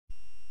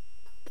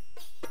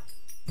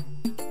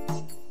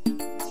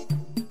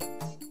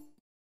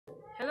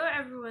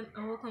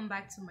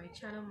back to my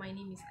channel. My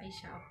name is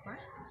Aisha Abba.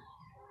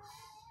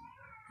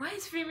 Why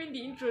is framing the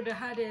intro the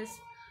hardest?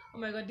 Oh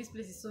my god, this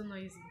place is so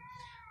noisy.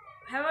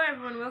 Hello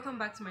everyone, welcome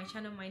back to my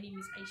channel. My name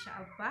is Aisha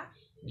Abba.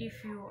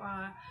 If you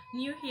are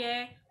new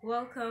here,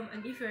 welcome,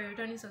 and if you're a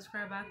returning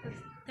subscriber,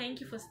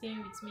 thank you for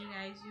staying with me,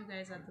 guys. You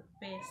guys are the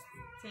best.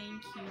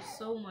 Thank you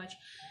so much.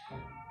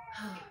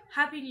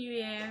 Happy New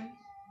Year.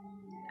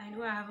 I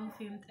know I haven't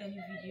filmed any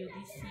video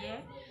this year,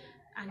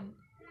 and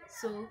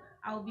so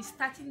I'll be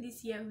starting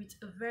this year with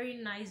a very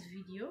nice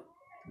video,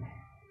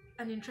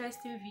 an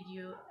interesting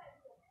video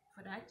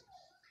for that.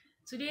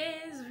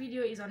 Today's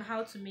video is on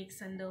how to make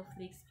sandal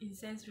flakes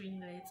incense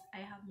ringlets. I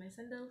have my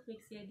sandal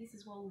flakes here. This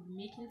is what we'll be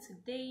making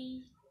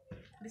today.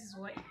 This is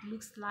what it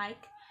looks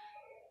like.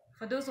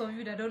 For those of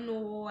you that don't know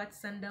what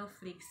sandal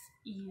flakes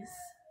is,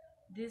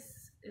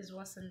 this is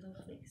what sandal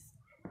flakes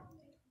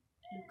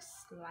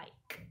looks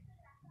like.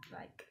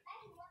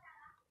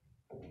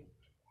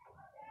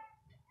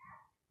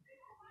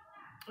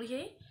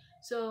 Okay,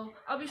 so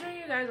I'll be showing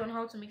you guys on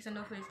how to make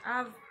sandal flakes.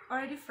 I've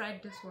already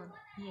fried this one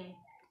here.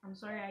 I'm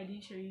sorry I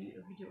didn't show you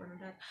a video on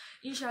that.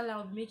 Inshallah,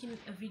 I'll be making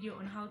a video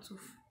on how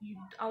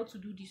to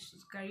do this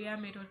career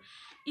method.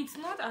 It's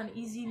not an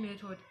easy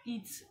method,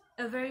 it's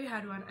a very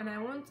hard one, and I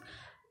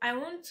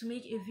want to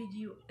make a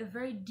video, a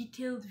very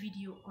detailed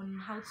video on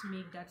how to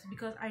make that,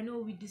 because I know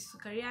with this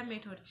career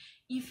method,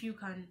 if you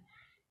can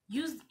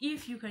use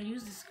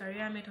this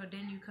career method,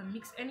 then you can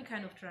mix any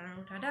kind of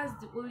Turarenwuta. That's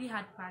the only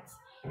hard part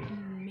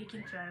in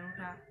making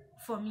Turarenwuta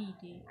for me.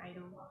 I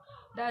know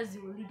that's the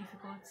only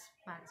difficult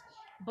part,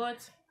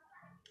 but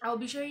I'll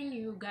be showing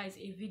you guys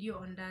a video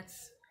on that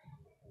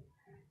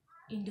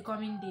in the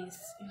coming days.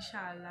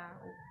 Inshallah,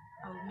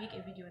 I'll make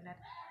a video on that.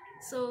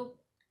 So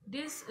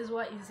this is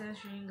what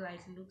incense ring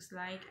light looks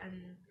like, and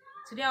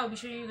today I'll be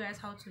showing you guys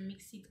how to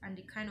mix it and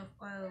the kind of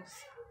oils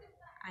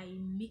I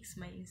mix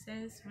my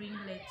incense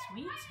ringlets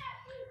with.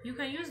 You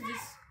can use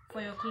this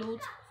for your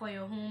clothes, for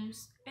your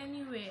homes,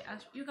 anywhere.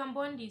 As you can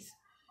burn this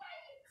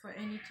for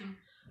anything.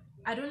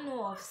 I don't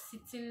know of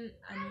sitting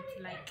and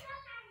it, like,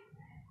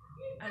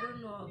 I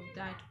don't know of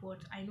that, but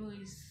I know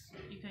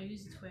you can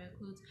use it for your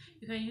clothes.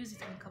 You can use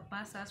it on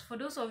kabasas. For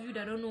those of you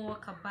that don't know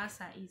what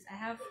kabasa is, I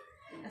have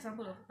a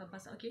sample of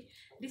kabasa. Okay,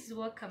 this is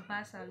what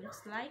kabasa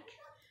looks like.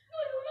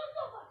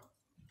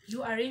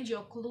 You arrange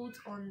your clothes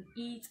on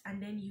it,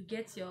 and then you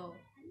get your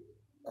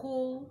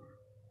coal,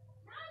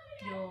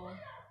 your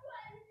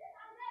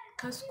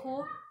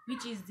casco,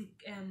 which is the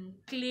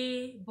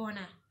clay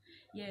burner.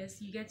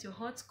 Yes, you get your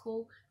hot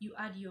coal, you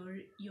add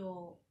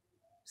your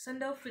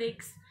sandal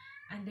flakes,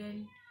 and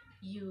then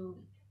you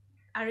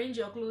arrange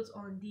your clothes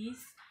on this.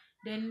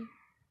 Then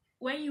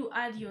when you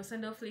add your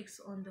sandal flakes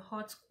on the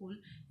hot coal,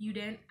 you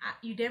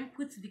then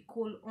put the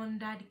coal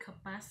under the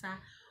kabasa.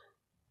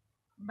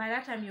 By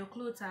that time your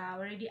clothes are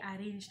already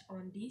arranged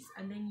on this,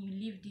 and then you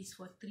leave this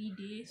for 3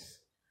 days.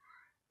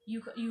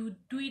 You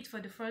do it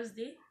for the first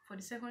day, for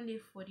the second day,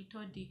 for the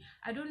third day.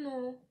 I don't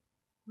know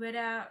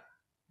whether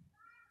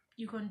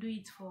you can do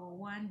it for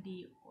 1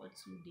 day or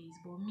 2 days,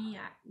 but me,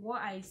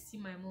 what I see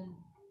my mom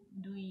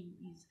doing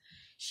is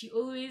she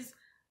always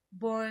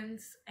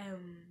burns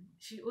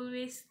she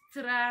always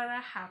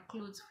trara her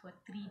clothes for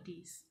 3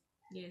 days.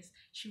 Yes,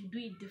 she'll do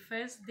it the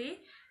first day,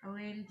 and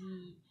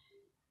when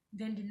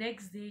then the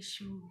next day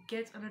she'll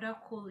get another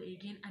coal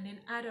again, and then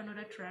add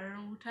another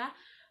Turarenwuta,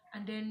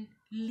 and then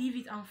leave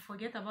it and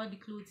forget about the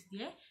clothes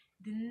there.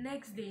 The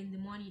next day in the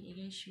morning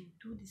again, she'll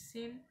do the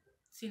same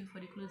thing for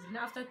the clothes. And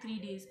after 3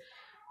 days,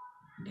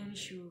 then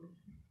she'll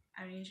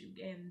arrange,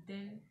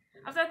 then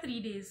after 3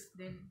 days,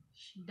 then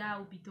that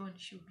will be done.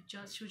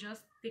 She'll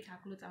just take her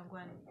clothes and go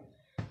and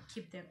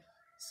keep them.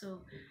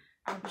 So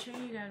I'll be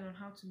showing you guys on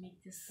how to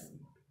make this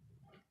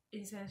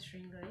incense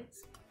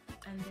ringlets,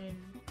 and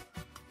then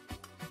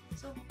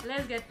so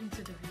let's get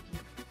into the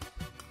video.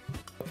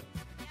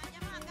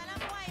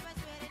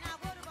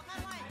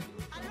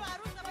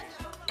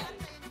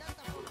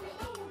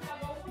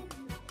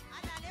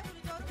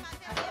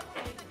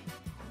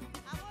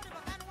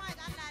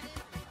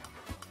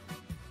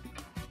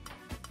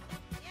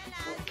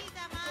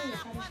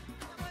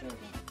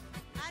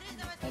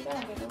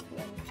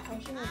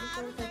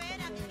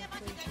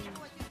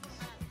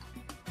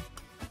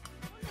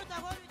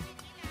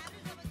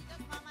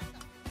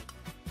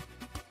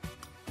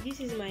 This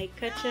is my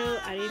Catchel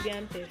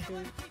Arabian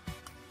perfume.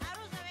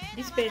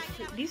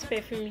 This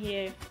perfume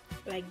here,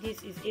 like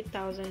this, is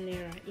 8,000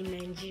 naira in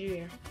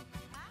Nigeria.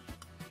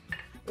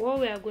 What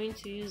we are going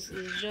to use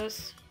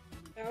is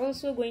we are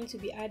also going to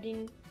be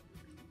adding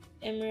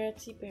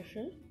Emirati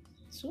perfume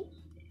to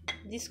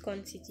this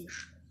quantity,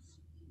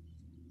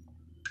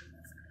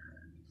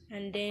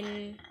 and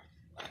then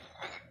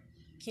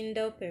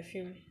Kindle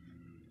perfume,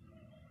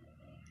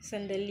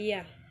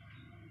 Sandalia.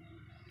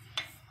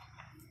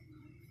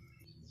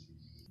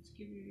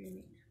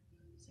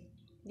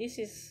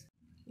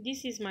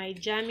 This is my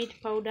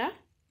jamid powder.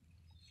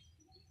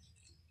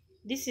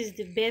 This is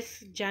the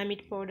best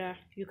jamid powder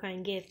you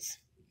can get.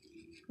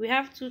 We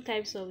have two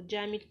types of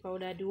jamid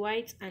powder, the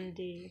white and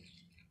the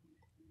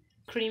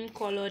cream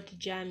colored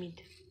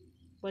jamid.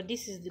 but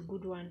this is the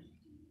good one.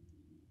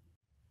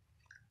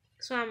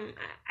 So I'm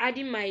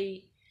adding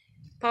my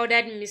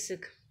powdered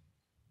music,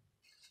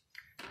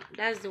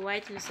 that's the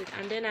white music,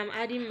 and then I'm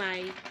adding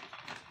my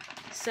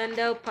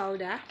sandal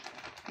powder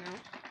now.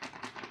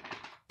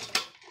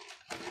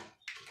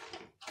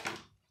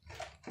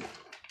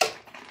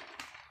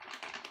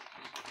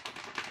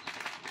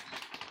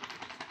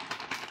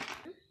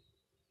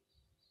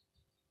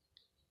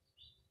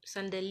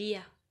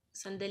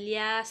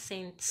 Sandalia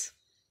scent.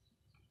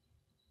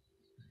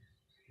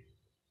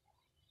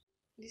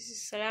 This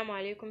is Salaam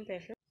Alaikum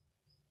perfume.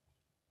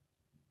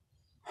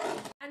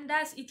 And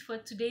that's it for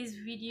today's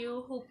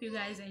video. Hope you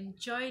guys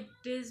enjoyed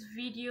this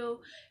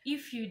video.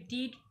 If you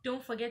did,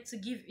 don't forget to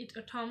give it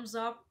a thumbs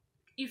up.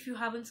 If you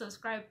haven't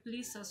subscribed,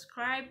 please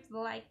subscribe,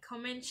 like,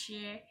 comment,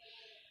 share.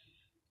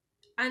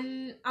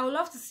 And I would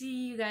love to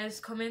see you guys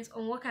comment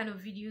on what kind of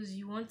videos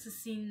you want to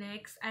see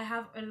next. I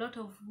have a lot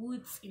of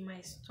woods in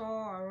my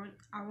store.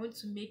 I want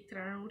to make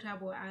Turarenwuta,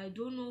 but I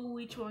don't know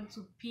which one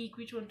to pick,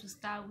 which one to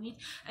start with.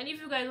 And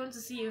if you guys want to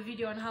see a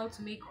video on how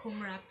to make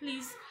home wrap,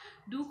 please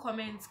do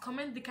comment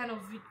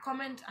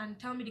and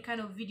tell me the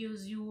kind of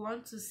videos you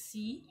want to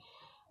see.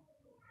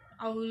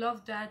 I would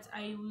love that.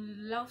 I would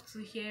love to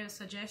hear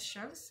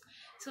suggestions.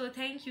 So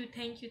thank you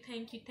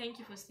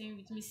for staying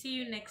with me. See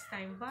you next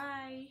time.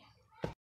 Bye.